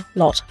whole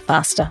lot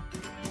faster.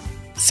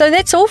 So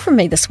that's all from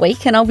me this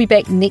week, and I'll be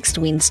back next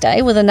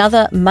Wednesday with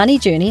another money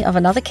journey of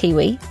another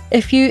Kiwi.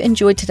 If you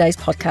enjoyed today's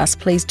podcast,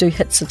 please do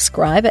hit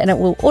subscribe, and it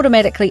will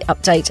automatically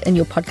update in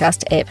your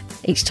podcast app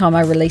each time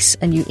I release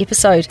a new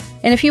episode.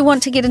 And if you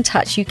want to get in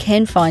touch, you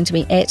can find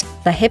me at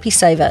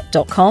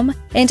thehappysaver.com.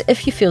 And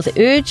if you feel the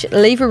urge,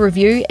 leave a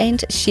review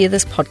and share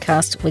this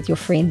podcast with your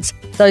friends.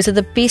 Those are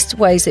the best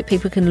ways that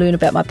people can learn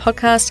about my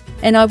podcast,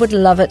 and I would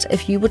love it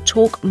if you would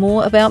talk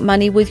more about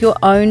money with your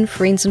own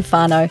friends and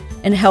whānau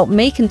and help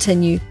me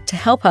continue to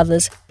help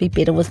others be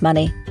better with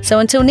money. So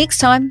until next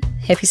time,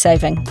 happy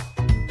saving.